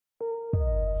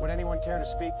Would anyone care to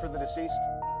speak for the deceased?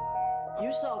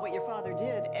 You saw what your father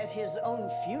did at his own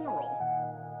funeral.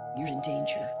 You're in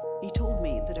danger. He told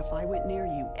me that if I went near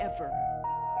you ever,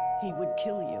 he would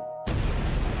kill you.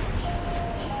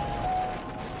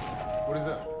 What is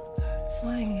that?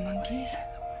 Flying monkeys?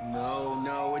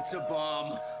 No, it's a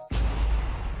bomb.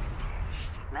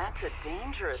 That's a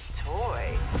dangerous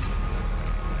toy.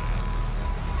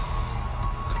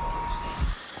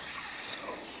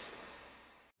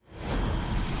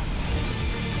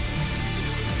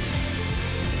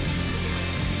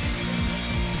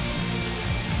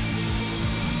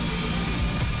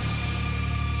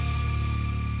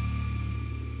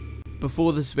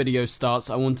 Before this video starts,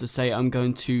 I want to say I'm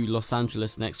going to Los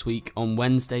Angeles next week on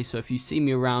Wednesday, so if you see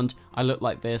me around, I look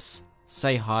like this,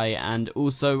 say hi. And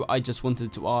also I just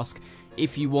wanted to ask,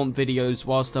 if you want videos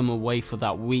whilst I'm away for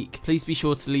that week, please be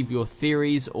sure to leave your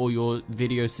theories or your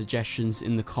video suggestions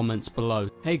in the comments below.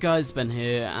 Hey guys, Ben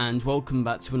here and welcome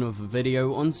back to another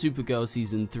video on Supergirl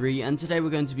Season 3, and today we're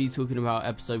going to be talking about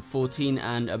episode 14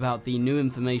 and about the new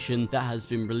information that has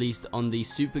been released on the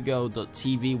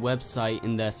Supergirl.tv website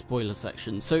in their spoiler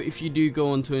section. So if you do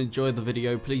go on to enjoy the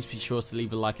video, please be sure to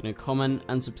leave a like and a comment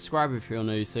and subscribe if you're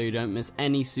new so you don't miss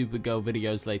any Supergirl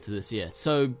videos later this year.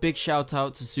 So big shout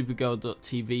out to Supergirl.tv,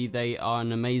 they are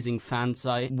an amazing fan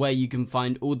site where you can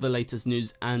find all the latest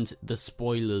news and the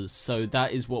spoilers. So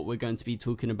that is what we're going to be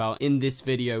talking about in this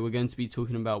video. We're going to be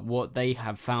talking about what they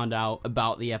have found out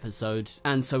about the episode,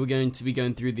 and so we're going to be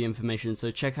going through the information.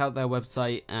 So check out their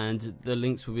website and the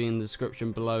links will be in the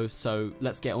description below, so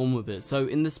let's get on with it. So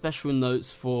in the special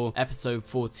notes for episode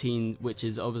 14, which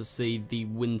is obviously the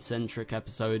Winn centric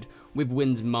episode with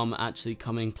Winn's mum actually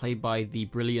coming, played by the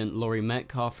brilliant Laurie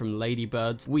Metcalf from Lady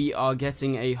Bird, we are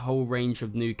getting a whole range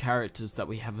of new characters that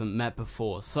we haven't met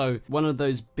before. So one of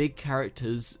those big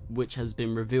characters which has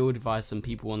been revealed via some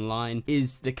people online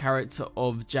is the character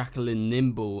of Jacqueline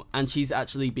Nimble, and she's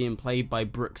actually being played by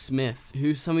Brooke Smith,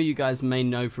 who some of you guys may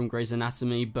know from Grey's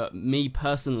Anatomy, but me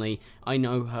personally, I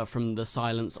know her from The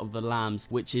Silence of the Lambs,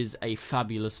 which is a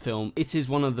fabulous film. It is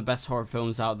one of the best horror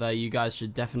films out there. You guys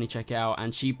should definitely check it out,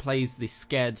 and she plays the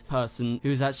scared person who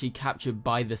is actually captured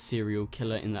by the serial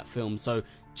killer in that film. So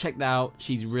check that out,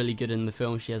 she's really good in the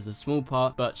film. She has a small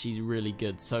part, but she's really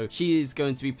good. So she is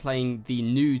going to be playing the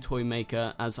new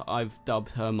Toymaker, as I've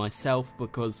dubbed her myself,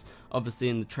 because obviously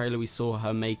in the trailer we saw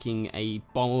her making a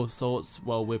bomb of sorts.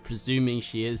 Well, we're presuming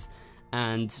she is,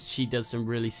 and she does some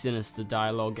really sinister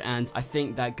dialogue, and I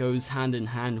think that goes hand in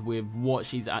hand with what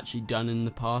she's actually done in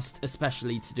the past,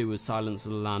 especially to do with Silence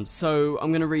of the Lambs. So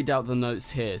I'm going to read out the notes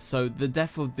here. So the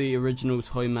death of the original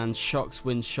Toyman shocks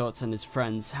Winn Schott and his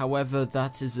friends. However,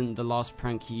 that isn't the last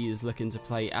prank he is looking to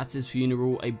play. At his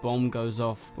funeral, a bomb goes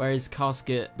off where his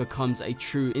casket becomes a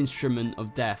true instrument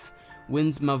of death.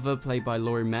 Winn's mother, played by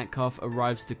Laurie Metcalf,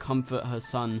 arrives to comfort her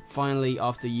son, finally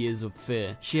after years of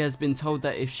fear. She has been told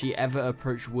that if she ever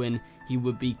approached Winn, he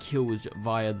would be killed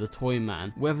via the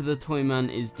Toyman. Whether the Toyman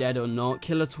is dead or not,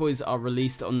 killer toys are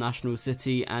released on National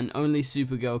City and only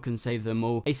Supergirl can save them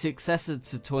all. A successor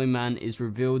to Toyman is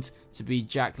revealed to be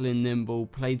Jacqueline Nimble,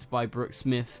 played by Brooke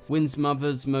Smith. Winn's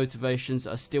mother's motivations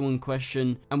are still in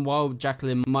question, and while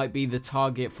Jacqueline might be the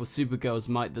target for Supergirl's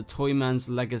might, the Toyman's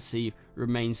legacy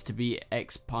remains to be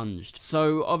expunged.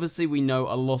 So obviously we know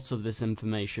a lot of this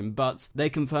information, but they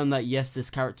confirm that yes, this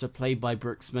character played by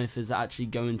Brooke Smith is actually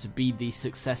going to be the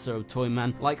successor of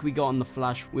Toyman. Like we got on The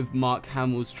Flash with Mark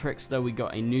Hamill's Trickster, we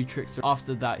got a new Trickster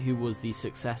after that who was the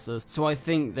successor. So I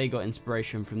think they got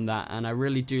inspiration from that, and I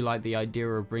really do like the idea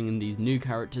of bringing these new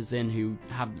characters in who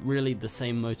have really the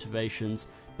same motivations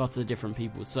but are different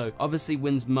people. So obviously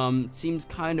Winn's mum seems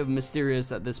kind of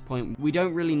mysterious at this point. We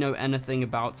don't really know anything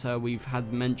about her. We've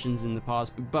had mentions in the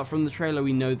past, but from the trailer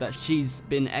we know that she's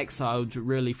been exiled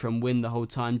really from Winn the whole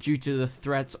time due to the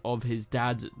threat of his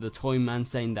dad, the Toyman,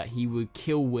 saying that he would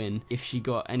kill Winn if she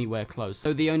got anywhere close.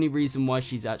 So the only reason why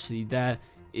she's actually there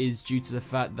is due to the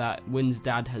fact that Winn's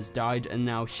dad has died, and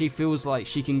now she feels like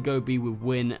she can go be with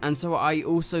Winn. And so I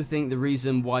also think the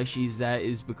reason why she's there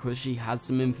is because she had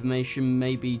some information,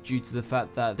 maybe due to the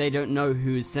fact that they don't know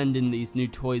who is sending these new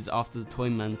toys after the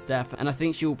Toyman's death, and I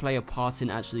think she will play a part in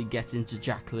actually getting to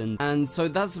Jacqueline. And so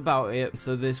that's about it.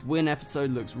 So this Winn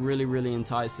episode looks really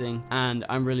enticing, and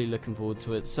I'm really looking forward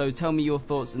to it. So tell me your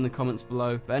thoughts in the comments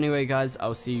below. But anyway guys,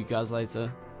 I'll see you guys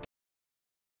later.